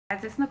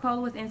It's Nicola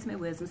with Intimate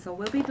Wisdom. So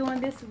we'll be doing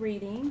this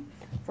reading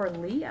for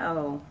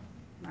Leo.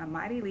 My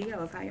mighty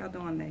Leos, how y'all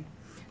doing today?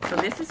 So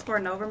this is for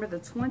November the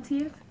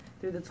 20th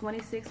through the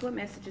 26th. What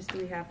messages do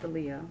we have for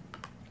Leo?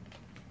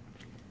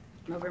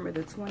 November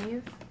the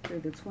 20th through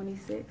the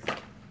 26th.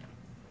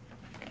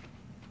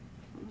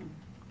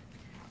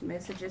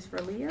 Messages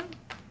for Leo.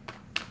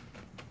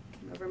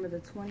 November the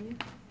 20th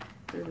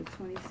through the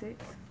 26th.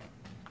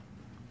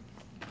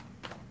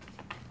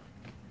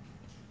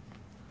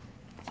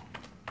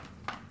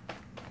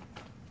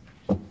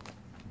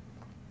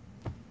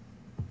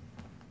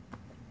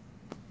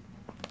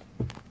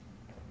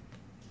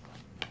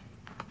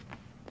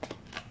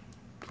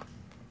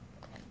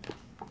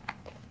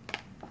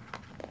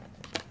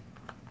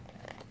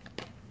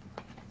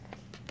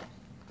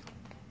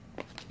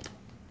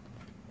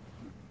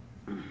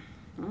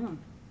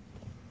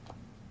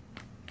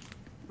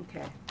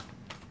 Okay.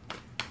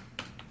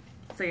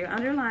 So your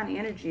underlying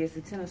energy is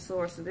the Ten of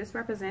Swords. So this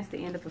represents the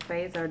end of a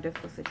phase or a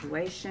difficult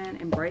situation,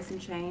 embracing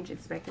change,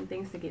 expecting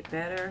things to get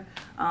better.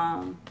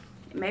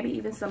 Maybe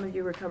even some of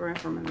you recovering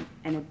from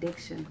an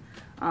addiction.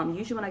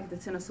 Usually when I get the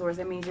Ten of Swords,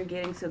 that means you're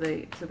getting to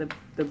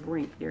the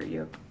brink.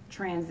 You're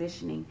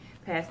transitioning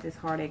past this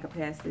heartache or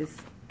past this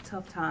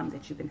tough time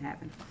that you've been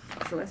having.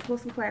 So let's pull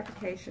some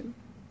clarification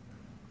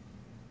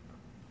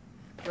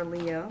for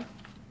Leo.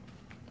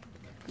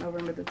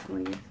 November the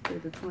 20th through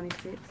the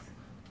 26th.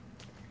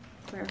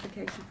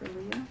 Clarification for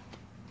Leo.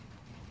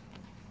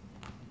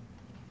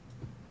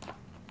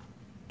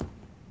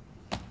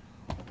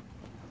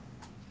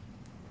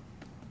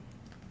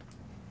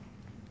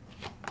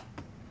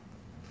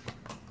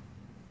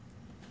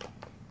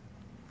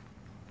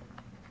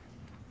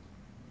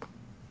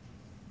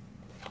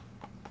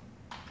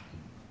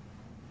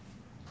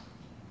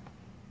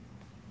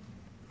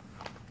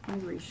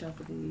 Let me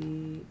reshuffle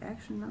the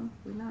action. No,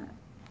 we're not.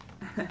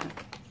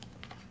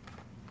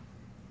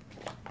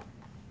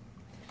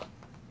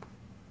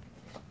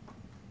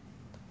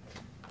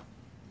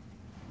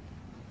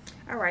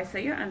 Alright, so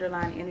your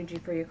underlying energy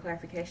for your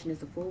clarification is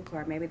the Fool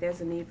card. Maybe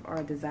there's a need or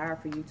a desire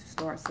for you to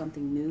start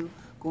something new,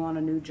 go on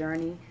a new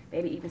journey,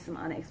 maybe even some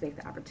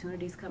unexpected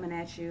opportunities coming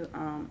at you,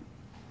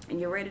 and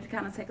you're ready to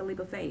kind of take a leap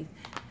of faith.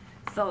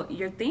 So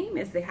your theme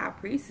is the High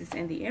Priestess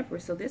and the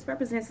Empress. So this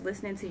represents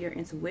listening to your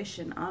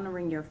intuition,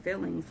 honoring your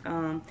feelings,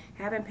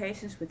 having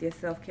patience with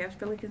yourself,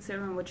 carefully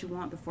considering what you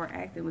want before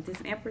acting. With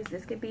this Empress,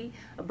 this could be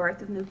a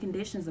birth of new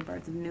conditions, a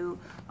birth of new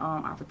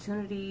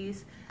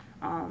opportunities.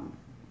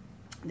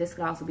 This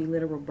could also be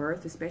literal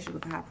birth, especially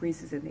with the High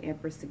Priestess and the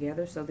Empress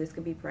together. So this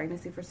could be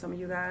pregnancy for some of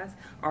you guys,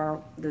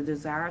 or the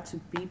desire to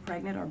be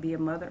pregnant or be a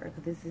mother, or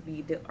this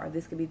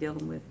could be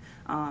dealing with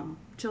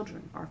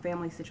children or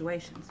family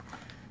situations.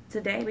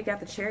 Today we got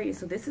the Chariot,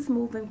 so this is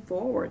moving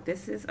forward.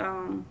 This is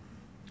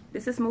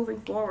moving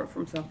forward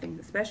from something,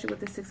 especially with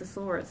the Six of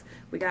Swords.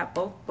 We got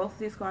both of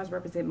these cards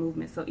represent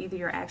movement. So either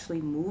you're actually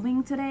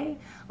moving today,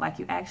 like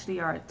you actually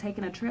are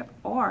taking a trip,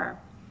 or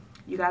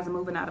you guys are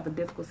moving out of a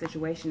difficult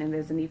situation and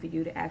there's a need for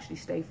you to actually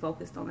stay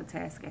focused on the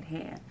task at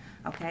hand.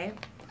 Okay?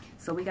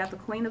 So we got the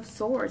Queen of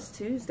Swords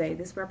Tuesday.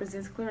 This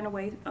represents clearing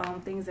away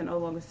things that no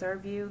longer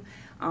serve you,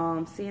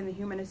 seeing the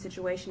humor in a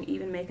situation,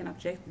 even making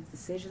objective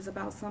decisions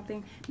about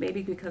something,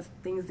 maybe because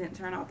things didn't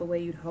turn out the way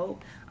you'd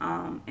hope,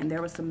 and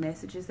there were some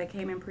messages that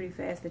came in pretty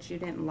fast that you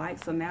didn't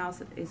like. So now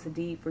it's a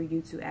deed for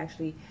you to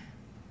actually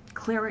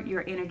clear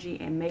your energy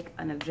and make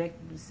an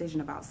objective decision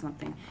about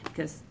something,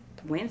 because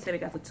Wednesday we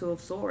got the Two of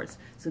Swords.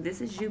 So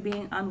this is you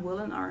being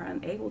unwilling or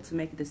unable to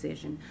make a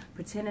decision,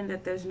 pretending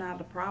that there's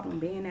not a problem,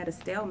 being at a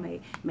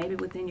stalemate, maybe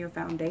within your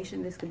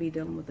foundation. This could be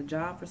dealing with a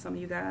job for some of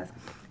you guys.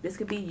 This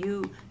could be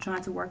you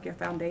trying to work your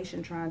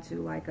foundation, trying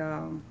to like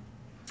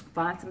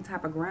find some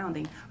type of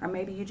grounding, or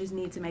maybe you just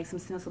need to make some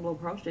sensible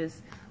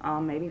approaches.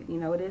 Maybe, you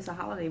know, it is a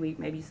holiday week.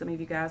 Maybe some of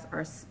you guys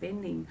are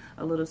spending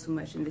a little too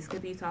much, and this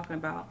could be talking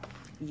about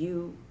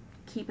you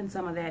keeping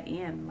some of that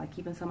in, like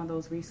keeping some of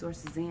those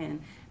resources in,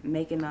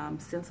 making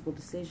sensible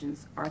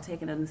decisions, or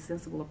taking a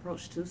sensible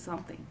approach to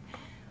something.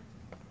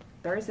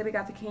 Thursday we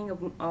got the King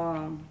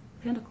of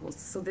Pentacles.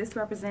 So this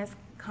represents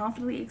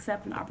confidently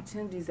accepting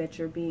opportunities that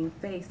you're being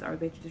faced or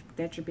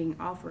that you're being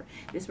offered.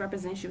 This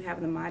represents you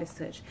having the Midas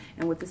touch.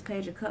 And with this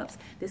Page of Cups,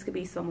 this could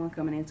be someone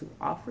coming in to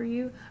offer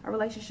you a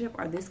relationship,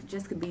 or this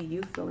just could be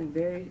you feeling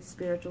very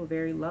spiritual,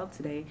 very loved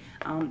today,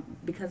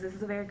 because this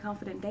is a very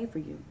confident day for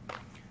you.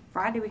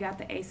 Friday, we got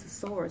the Ace of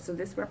Swords. So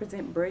this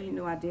represents brilliant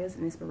new ideas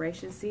and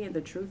inspiration, seeing the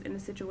truth in the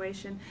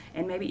situation,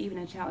 and maybe even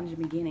a challenging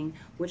beginning.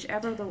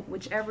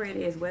 Whichever it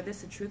is, whether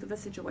it's the truth of a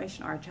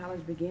situation or a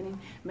challenge beginning,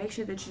 make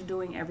sure that you're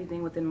doing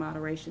everything within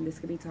moderation. This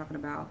could be talking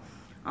about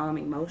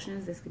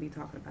emotions. This could be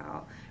talking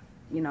about,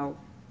 you know,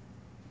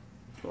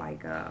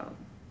 like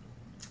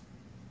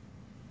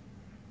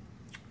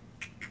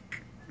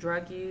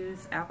drug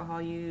use,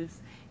 alcohol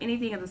use.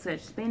 anything of the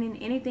such, spending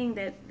anything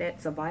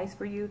that's a vice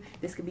for you.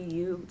 This could be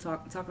you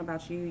talking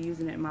about you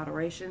using it in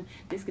moderation.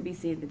 This could be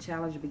seeing the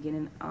challenge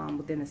beginning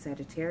within the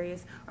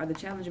Sagittarius, or the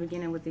challenge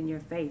beginning within your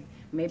faith.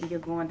 Maybe you're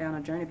going down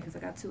a journey, because I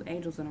got 2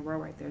 angels in a row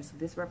right there. So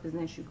this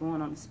represents you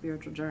going on a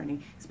spiritual journey,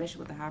 especially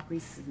with the High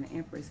Priestess and the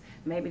Empress.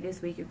 Maybe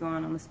this week you're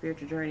going on a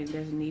spiritual journey, and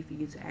there's a need for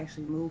you to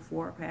actually move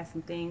forward past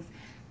some things,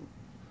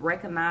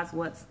 recognize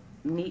what's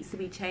needs to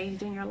be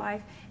changed in your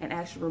life, and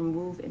actually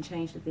remove and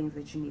change the things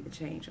that you need to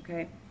change.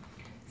 Okay,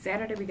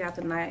 Saturday we got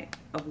the Knight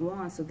of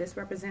Wands, so this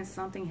represents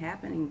something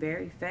happening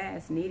very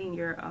fast, needing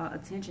your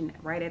attention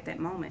right at that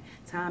moment.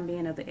 Time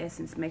being of the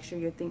essence. Make sure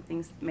you're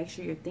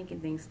thinking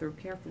things through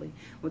carefully.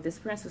 With this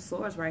Prince of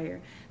Swords right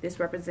here, this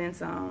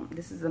represents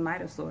this is the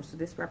Knight of Swords, so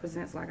this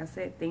represents, like I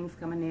said, things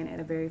coming in at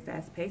a very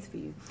fast pace for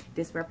you.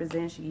 This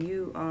represents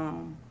you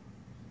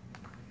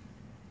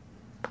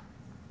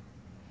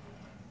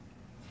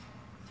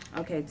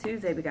okay,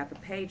 Tuesday we got the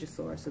Page of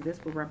Swords, so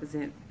this will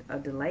represent a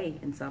delay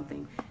in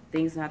something.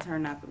 Things not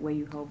turning out the way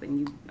you hope, and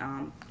you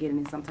getting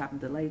in some type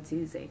of delay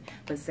Tuesday.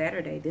 But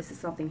Saturday, this is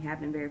something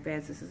happening very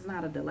fast. This is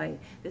not a delay.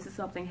 This is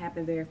something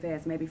happening very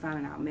fast. Maybe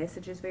finding out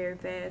messages very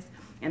fast.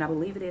 And I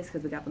believe it is,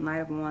 because we got the Knight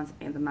of Wands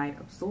and the Knight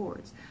of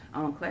Swords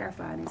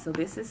clarifying it. So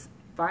this is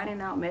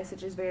finding out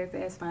messages very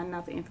fast, finding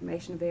out the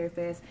information very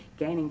fast,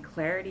 gaining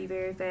clarity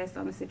very fast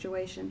on the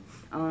situation.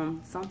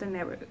 Something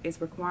that is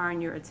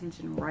requiring your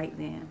attention right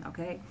then,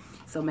 okay?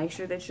 So make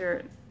sure that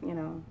you're,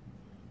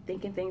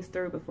 thinking things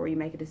through before you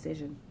make a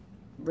decision.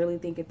 Really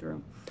think it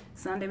through.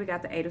 Sunday we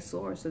got the 8 of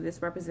Swords, so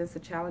this represents a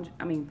challenge.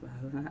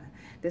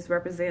 This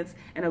represents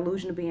an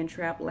illusion of being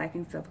trapped,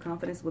 lacking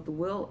self-confidence. With the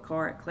Will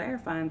card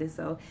clarifying this,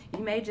 so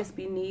you may just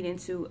be needing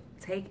to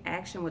take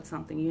action with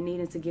something. You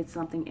needing to get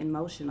something in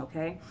motion,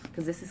 okay?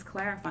 Because this is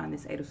clarifying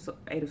this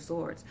 8 of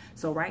Swords.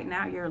 So right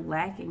now you're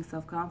lacking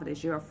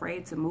self-confidence. You're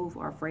afraid to move,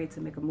 or afraid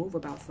to make a move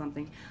about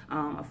something,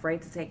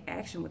 afraid to take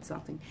action with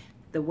something.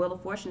 The Wheel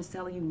of Fortune is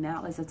telling you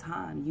now is the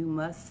time. You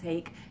must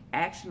take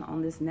action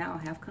on this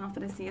now. Have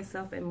confidence in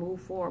yourself and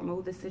move forward.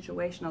 Move the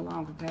situation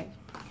along, okay?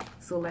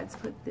 So let's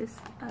put this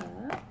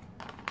up.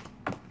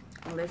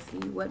 And let's see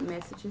what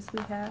messages we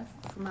have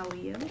for my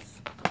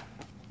Leos.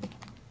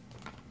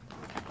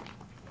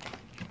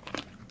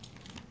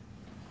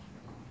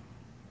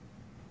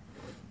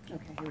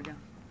 Okay, here we go.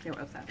 Here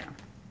we're upside down.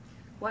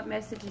 What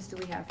messages do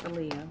we have for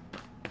Leo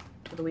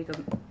for the week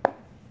of...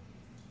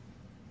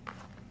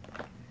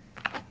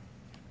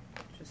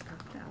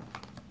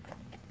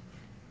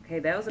 Okay,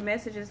 those are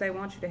messages they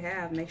want you to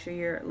have. Make sure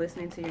you're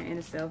listening to your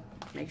inner self.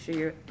 Make sure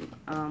you're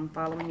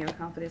following your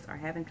confidence, or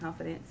having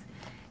confidence.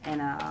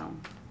 And,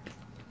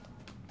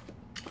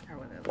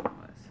 what the other one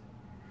was.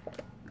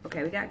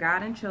 Okay, we got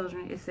God and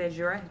children. It says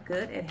you're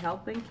good at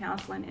helping,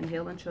 counseling, and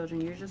healing children.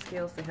 Use your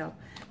skills to help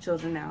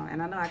children now.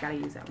 And I know I got to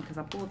use that one, because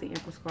I pulled the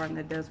Empress card, and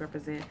that does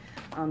represent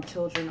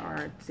children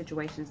or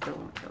situations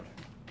dealing with children.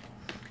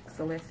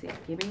 So let's see.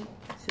 Give me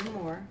 2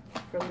 more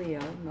for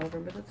Leo,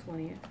 November the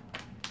 20th.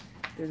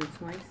 Through the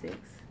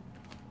 26th,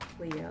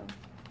 Leo,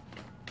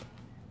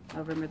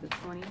 November the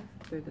 20th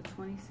through the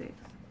 26th.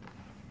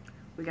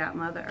 We got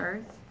Mother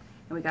Earth,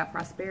 and we got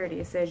prosperity.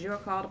 It says you are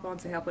called upon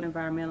to help with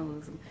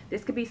environmentalism.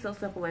 This could be so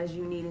simple as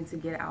you needing to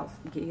get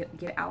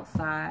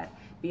outside,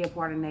 be a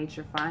part of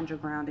nature, find your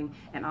grounding,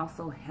 and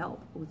also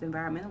help with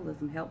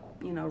environmentalism. Help,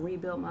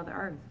 rebuild Mother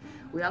Earth.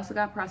 We also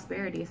got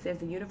prosperity. It says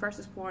the universe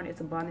is pouring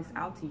its abundance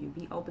out to you.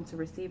 Be open to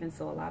receiving.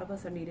 So a lot of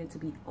us are needing to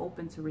be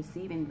open to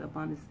receiving the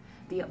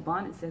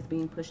abundance that's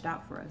being pushed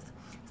out for us.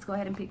 Let's go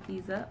ahead and pick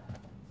these up.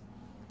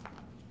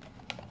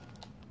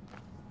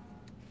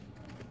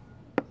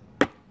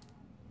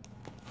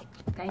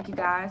 Thank you,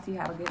 guys. You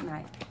have a good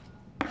night.